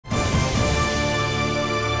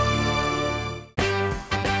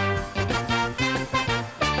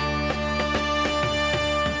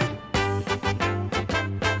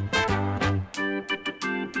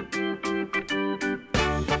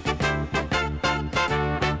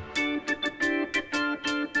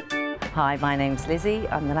Hi, my name's Lizzie.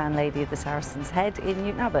 I'm the landlady of the Saracens Head in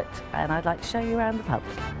Newton Abbot, and I'd like to show you around the pub.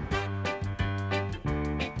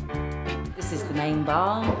 This is the main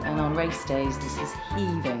bar, and on race days this is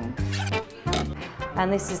heaving.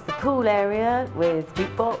 And this is the pool area with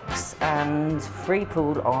jukebox and free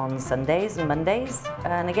pool on Sundays and Mondays.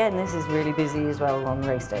 And again, this is really busy as well on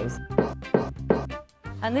race days.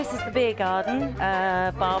 And this is the beer garden,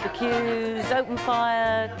 barbecues, open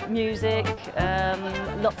fire, music,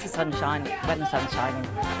 lots of sunshine when the sun's shining.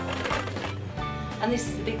 And this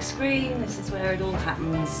is the big screen, this is where it all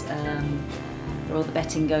happens, where all the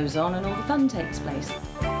betting goes on and all the fun takes place.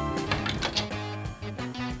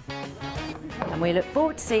 And we look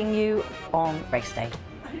forward to seeing you on race day.